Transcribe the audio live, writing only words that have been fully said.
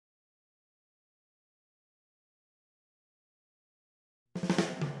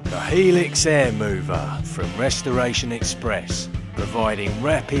Helix Airmover from Restoration Express, providing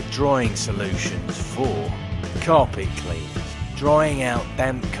rapid drying solutions for carpet cleaners, drying out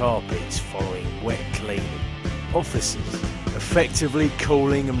damp carpets following wet cleaning, offices, effectively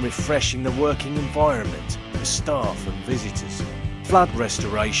cooling and refreshing the working environment for staff and visitors, flood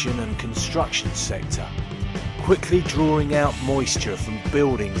restoration and construction sector, quickly drawing out moisture from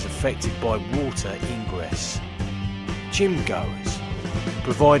buildings affected by water ingress, gym goers,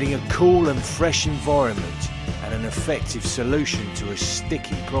 providing a cool and fresh environment and an effective solution to a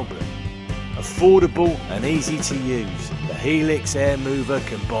sticky problem. Affordable and easy to use, the Helix Airmover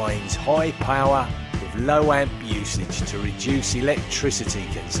combines high power with low amp usage to reduce electricity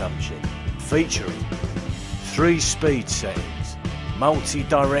consumption, featuring 3 speed settings,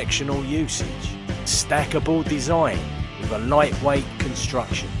 multi-directional usage, stackable design with a lightweight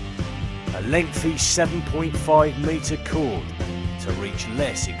construction, a lengthy 7.5 metre cord to reach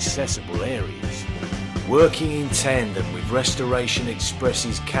less accessible areas. Working in tandem with Restoration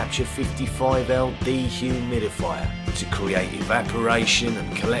Express's Capture 55L dehumidifier to create evaporation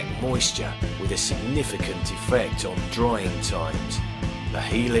and collect moisture with a significant effect on drying times. The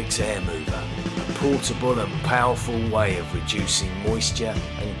Helix Airmover, a portable and powerful way of reducing moisture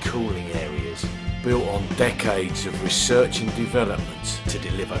and cooling areas, built on decades of research and development to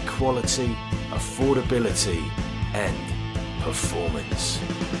deliver quality, affordability and performance.